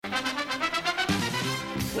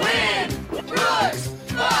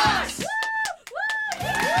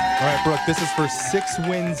right, Brooke, this is for 6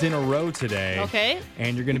 wins in a row today. Okay.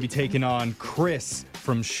 And you're going to be taking on Chris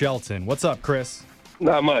from Shelton. What's up, Chris?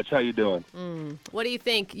 Not much. How you doing? What do you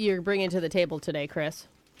think you're bringing to the table today, Chris?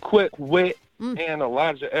 Quick wit and a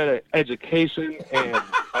lot of education, and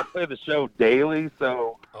I play the show daily,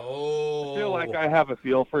 so I feel like I have a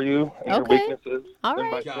feel for you and your Okay. weaknesses. All in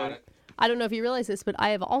my right. game. I don't know if you realize this, but I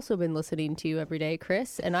have also been listening to you every day,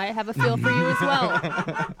 Chris, and I have a feel for you as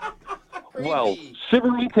well. Well, shiver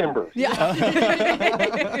me timbers. Yeah.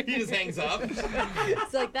 He just hangs up.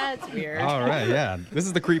 It's like, that's weird. All right, yeah. This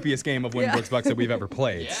is the creepiest game of Win Yeah. Brooks Bucks that we've ever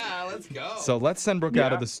played. Yeah, let's go. So let's send Brooke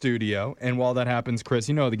out of the studio. And while that happens, Chris,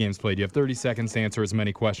 you know how the game's played. You have 30 seconds to answer as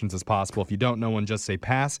many questions as possible. If you don't know one, just say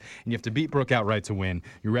pass. And you have to beat Brooke outright to win.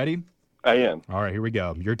 You ready? I am. All right, here we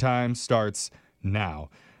go. Your time starts now.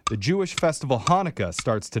 The Jewish festival Hanukkah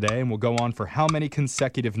starts today and will go on for how many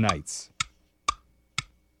consecutive nights?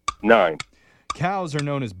 9. Cows are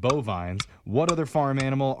known as bovines. What other farm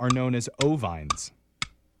animal are known as ovines?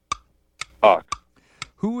 Ox.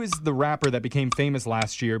 Who is the rapper that became famous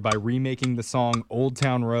last year by remaking the song Old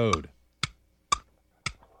Town Road?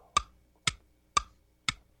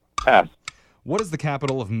 Pass. What is the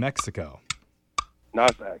capital of Mexico?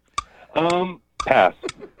 Nasdaq. Pass.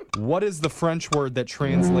 What is the French word that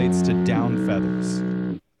translates to down feathers?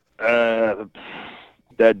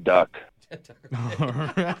 Dead duck.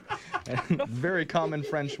 Very common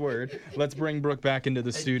French word. Let's bring Brooke back into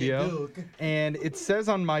the studio. And it says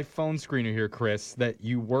on my phone screener here, Chris, that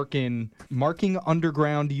you work in marking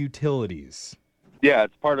underground utilities. Yeah,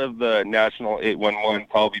 it's part of the National 811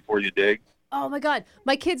 Call Before You Dig. Oh, my God.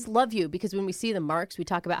 My kids love you because when we see the marks, we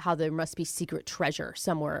talk about how there must be secret treasure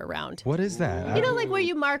somewhere around. What is that? You know, like where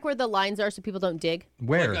you mark where the lines are so people don't dig?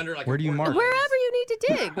 Where? Like under, like, Where do you a mark? border. Wherever you need to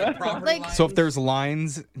dig. Property Like- lines. So if there's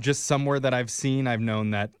lines just somewhere that I've seen, I've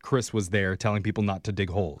known that Chris was there telling people not to dig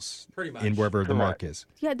holes. Pretty much. In wherever the mark is.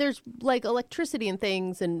 Yeah, there's like electricity and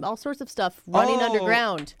things and all sorts of stuff running Oh.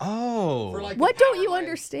 underground. Oh. For, like, What the don't power you lines.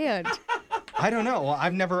 understand? I don't know. Well,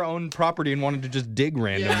 I've never owned property and wanted to just dig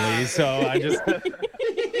randomly, so I just...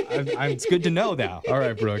 it's good to know now. All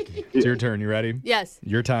right, Brooke, it's your turn. You ready? Yes.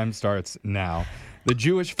 Your time starts now. The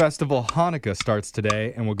Jewish festival Hanukkah starts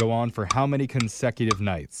today and will go on for how many consecutive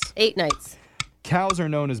nights? 8 nights. Cows are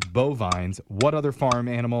known as bovines. What other farm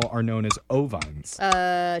animal are known as ovines?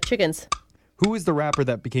 Chickens. Who is the rapper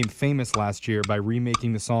that became famous last year by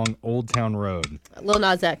remaking the song Old Town Road? Lil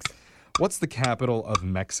Nas X. What's the capital of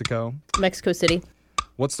Mexico? Mexico City.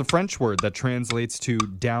 What's the French word that translates to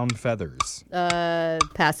down feathers?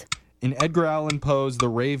 Pass. In Edgar Allan Poe's The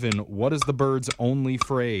Raven, what is the bird's only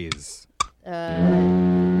phrase?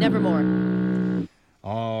 Nevermore.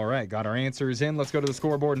 All right, got our answers in. Let's go to the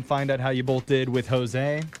scoreboard and find out how you both did with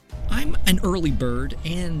Jose. I'm an early bird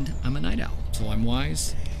and I'm a night owl, so I'm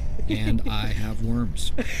wise and I have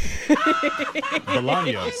worms.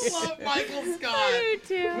 Bolaños. I love Michael Scott. do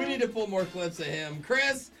too. We need to pull more clips of him.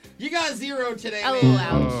 Chris, you got 0 today, Oh, man.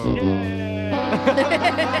 ouch.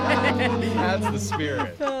 That's the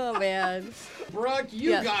spirit. Oh, man. Brooke,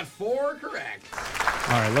 you Yeah. got 4 correct.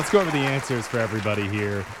 All right, let's go over the answers for everybody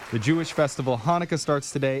here. The Jewish festival Hanukkah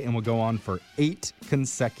starts today and will go on for 8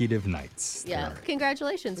 consecutive nights. Yeah.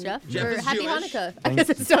 Congratulations, Jeff. Jeff Or is happy Jewish. Hanukkah. I guess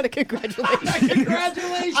it's not a congratulations.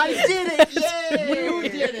 Congratulations. I did it. Yay. You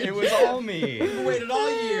did it. It was all me. You waited all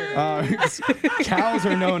year. Cows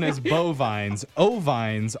are known as bovines.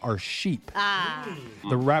 Ovines are sheep.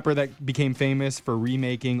 The rapper that became famous for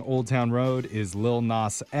remaking Old Town Road is Lil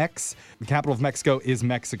Nas X. The capital of Mexico is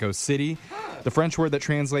Mexico City. The French word that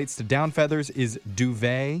translates to down feathers is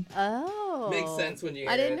duvet. Oh. Makes sense when you hear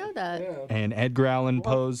I didn't it. know that. Yeah. And Edgar Allan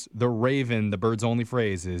Poe's The Raven, the bird's only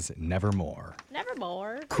phrase is nevermore.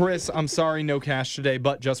 Nevermore. Chris, I'm sorry, no cash today,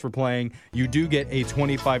 but just for playing, you do get a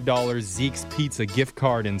 $25 Zeke's Pizza gift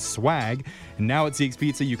card and swag. And now at Zeke's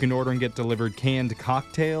Pizza, you can order and get delivered canned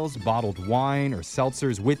cocktails, bottled wine, or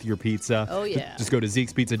seltzers with your pizza. Oh, yeah. Just go to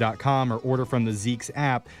Zeke'sPizza.com or order from the Zeke's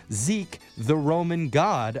app. Zeke, the Roman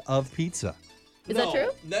god of pizza. Is that true?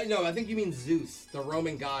 No, I think you mean Zeus, the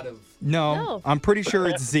Roman god of... No. I'm pretty sure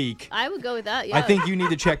it's Zeke. I would go with that, yeah. I think you need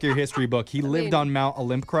to check your history book. He lived mean- on Mount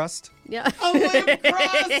Olympcrust. Yeah. Olymp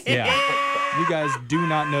Crust! Yeah. You guys do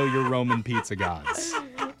not know your Roman pizza gods.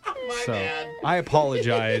 My So bad. I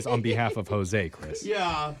apologize on behalf of Jose, Chris.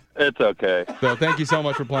 Yeah. It's okay. So thank you so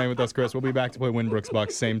much for playing with us, Chris. We'll be back to play Win Brooks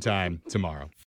Bucks same time tomorrow.